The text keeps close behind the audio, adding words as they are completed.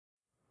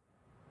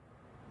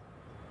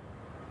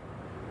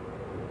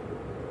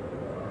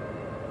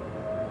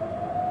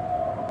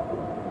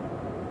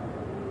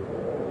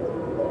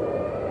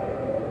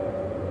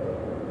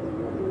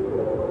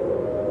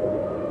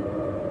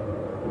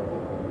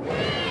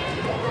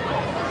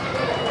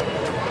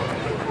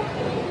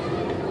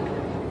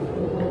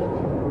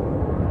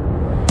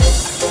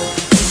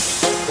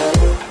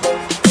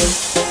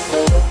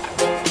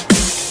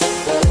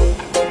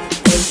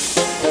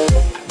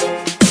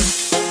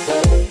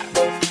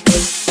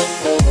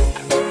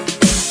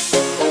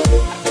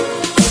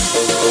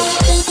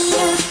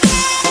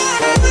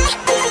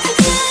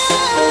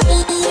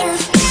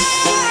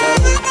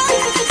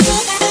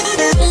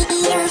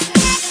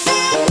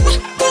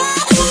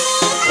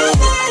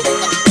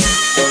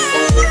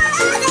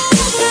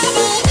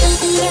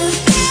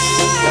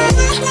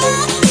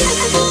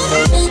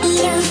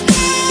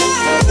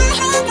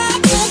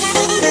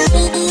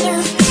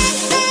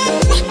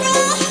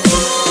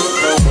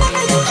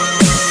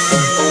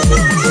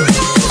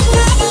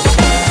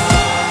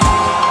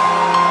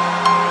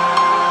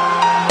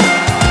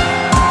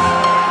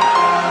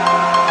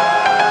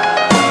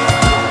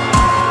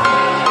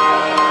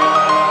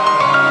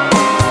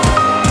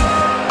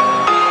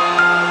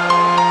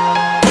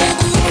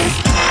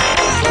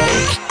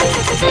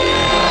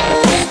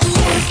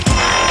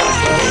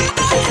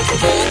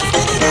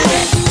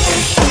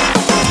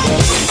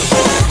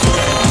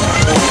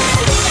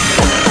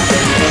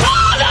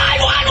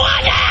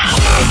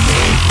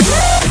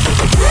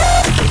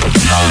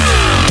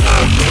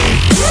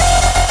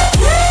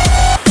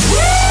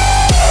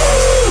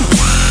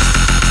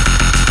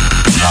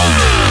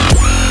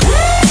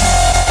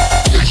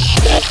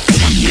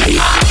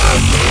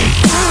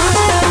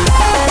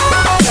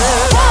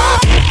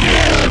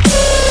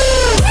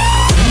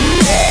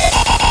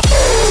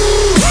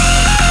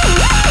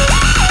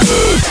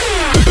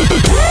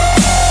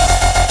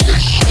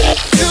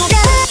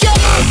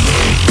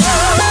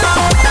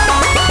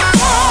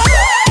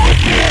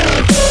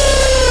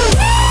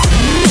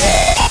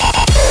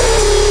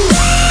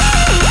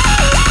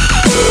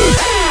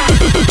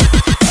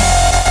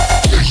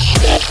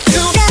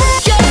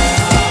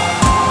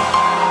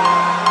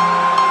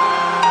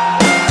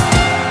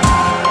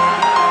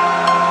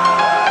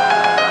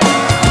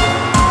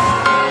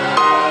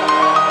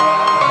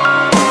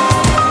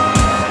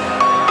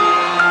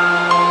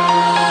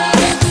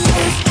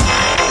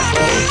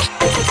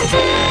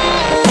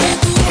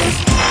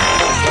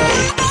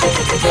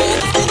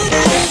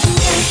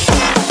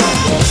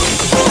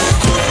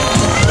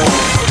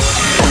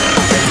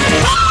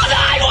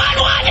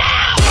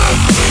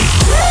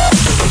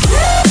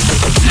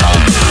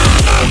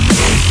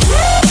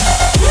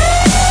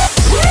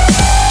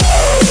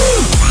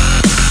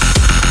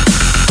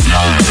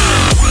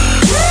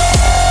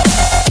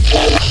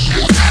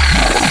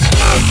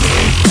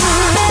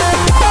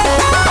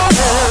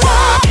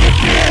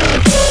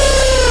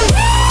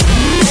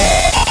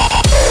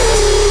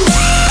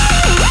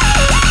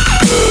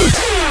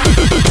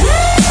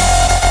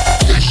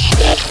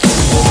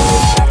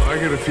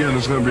feeling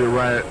it's gonna be a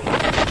riot.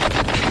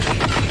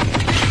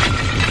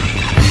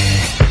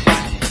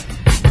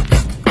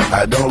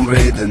 I don't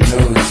read the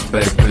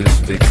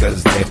newspapers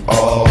because they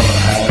all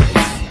have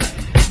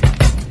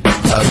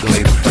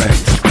ugly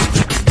prints.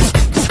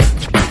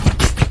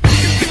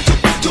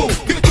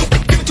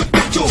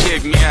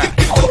 Check me out.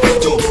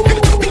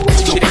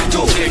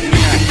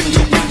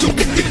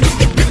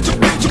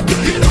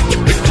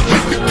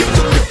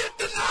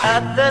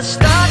 At the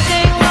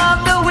starting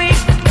of the week,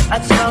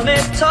 at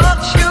Summit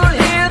Talks, you'll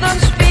hear them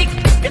speak.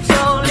 It's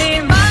only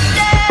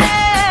Monday.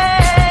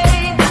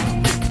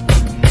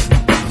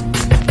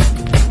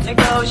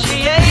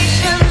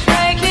 Negotiations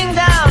breaking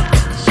down.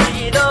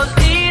 See those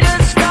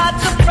leaders start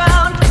to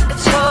frown.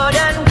 It's Hood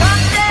and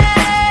Monday.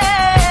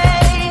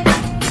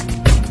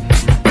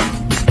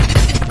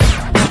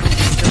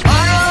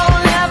 Tomorrow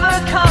never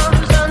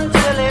comes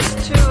until it's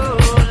too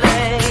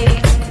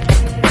late.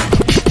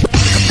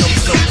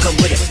 Come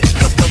with it.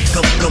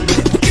 Come with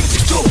it.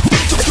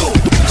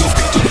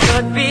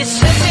 Could be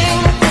sitting,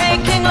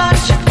 taking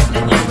lunch.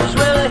 The news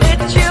will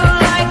hit you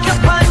like a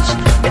punch.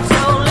 It's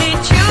only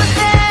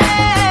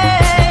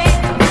Tuesday.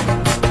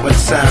 What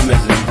time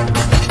is it?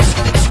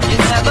 You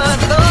never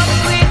thought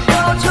we'd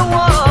go to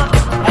war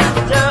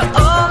after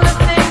all the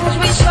things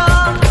we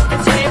saw.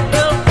 It's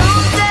April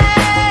Fool's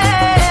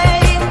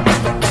Day.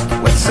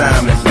 What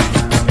time is it?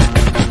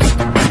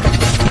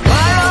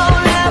 Tomorrow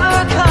never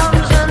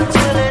comes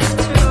until it's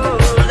too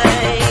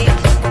late.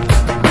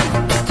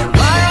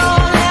 Tomorrow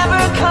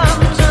never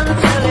comes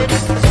until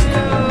it's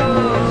too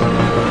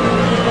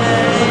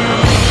late.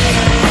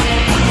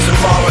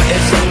 Tomorrow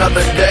is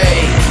another day.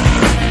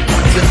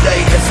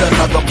 Today is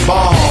another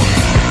bomb.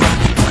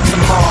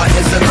 Tomorrow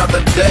is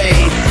another day.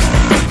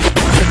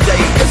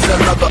 Today is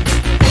another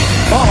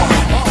bomb.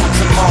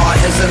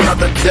 Tomorrow is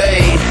another day.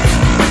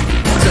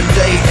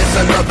 Today is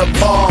another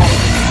bomb.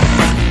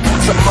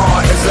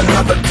 Tomorrow is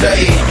another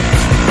day.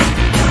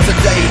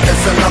 Today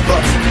is another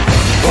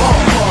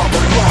bomb.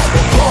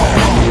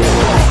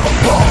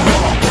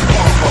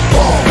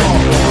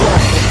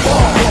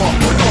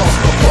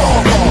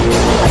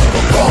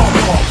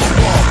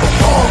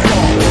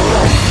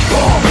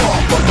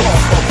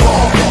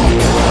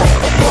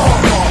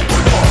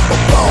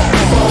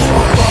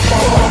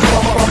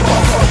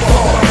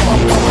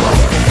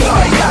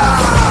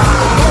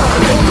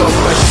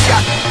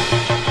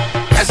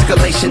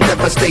 Escalation,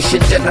 devastation,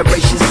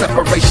 generation,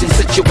 separation,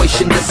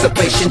 situation,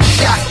 dissipation,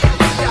 shot.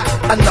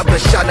 Another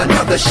shot,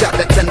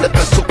 that tender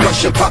vessel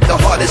crushing, pop the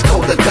heart is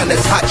cold, the gun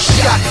is hot,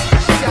 shot.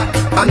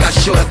 I'm not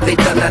sure if they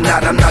done or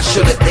not, I'm not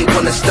sure that they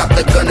wanna stop,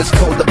 the gun is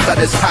cold, the blood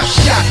is hot,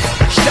 shot.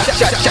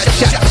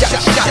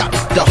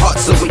 The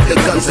heart's so weak, the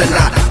guns are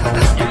not.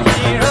 You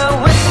hear a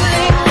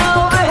whistling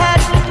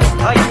overhead.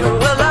 Are you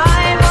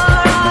alive or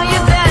are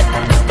you dead?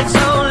 It's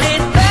only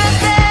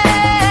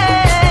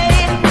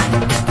Thursday.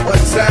 What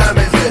time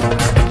is it?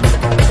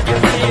 You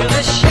feel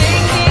the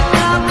shaking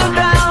of the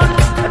ground.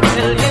 A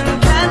million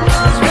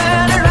candles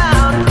burn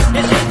around.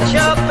 Is it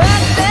your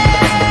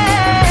birthday?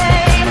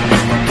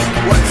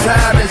 What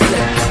time is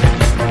it?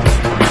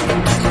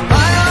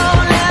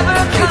 Tomorrow never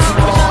Get comes some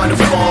more on the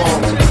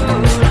phone. too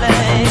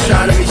late.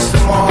 Trying to reach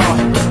some more.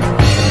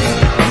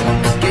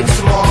 Get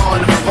some more on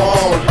the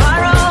phone.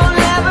 Tomorrow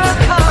never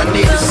comes I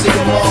need to see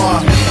more.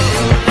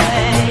 too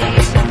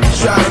late.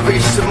 Trying to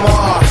reach some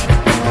more.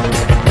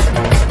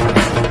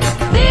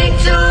 Think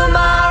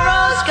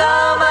tomorrow's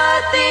come, I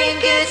think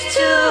it's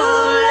too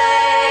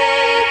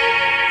late.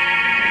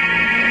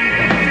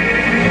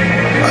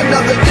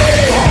 Another day.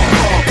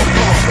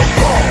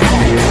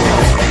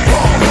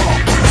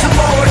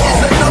 Tomorrow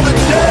is another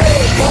day.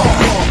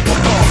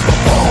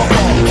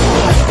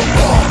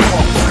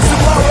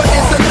 Tomorrow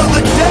is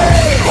another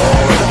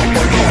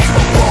day.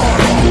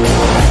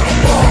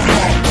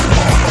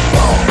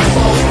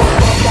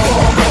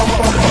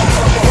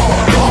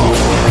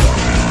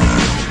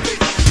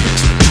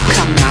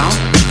 Come now,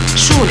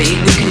 surely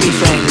we can be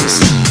friends.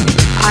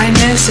 I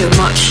know so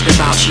much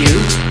about you.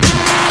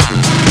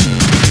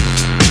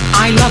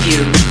 I love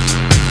you.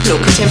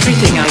 Look at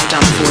everything I've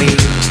done for you.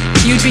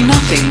 You'd be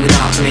nothing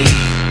without me.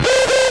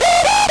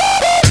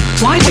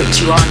 Why don't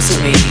you answer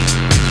me?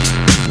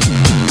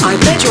 I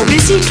bet you're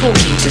busy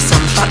talking to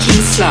some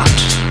fucking slut.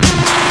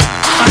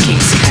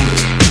 Fucking skank.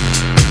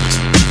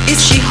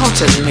 Is she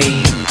hotter than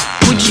me?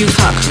 Would you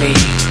fuck me?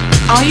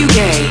 Are you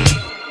gay?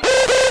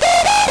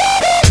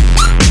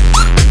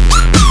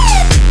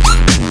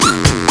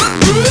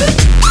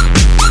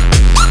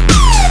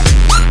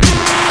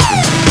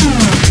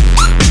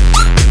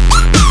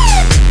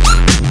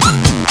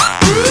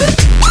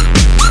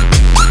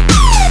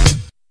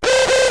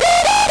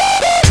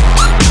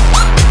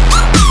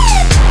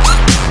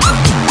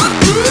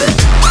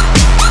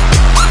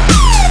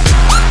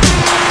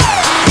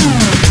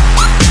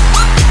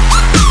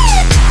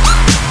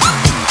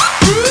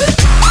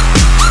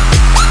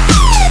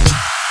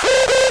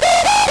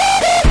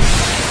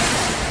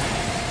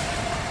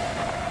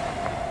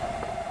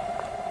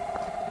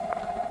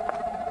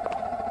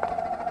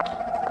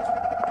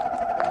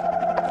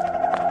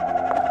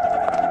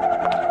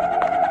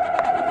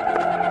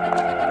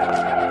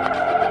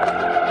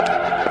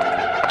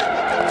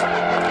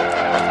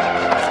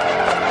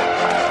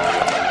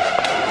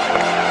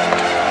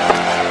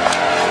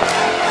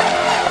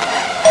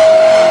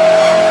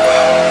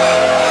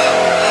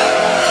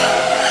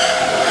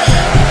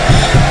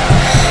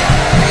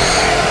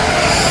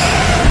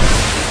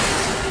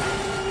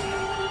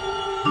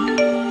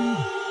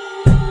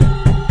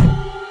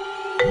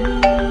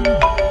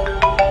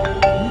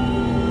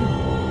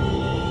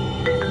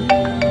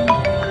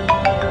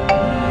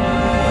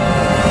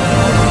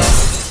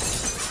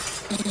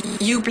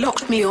 You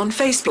blocked me on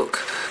Facebook.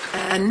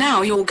 And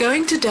now you're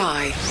going to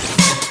die.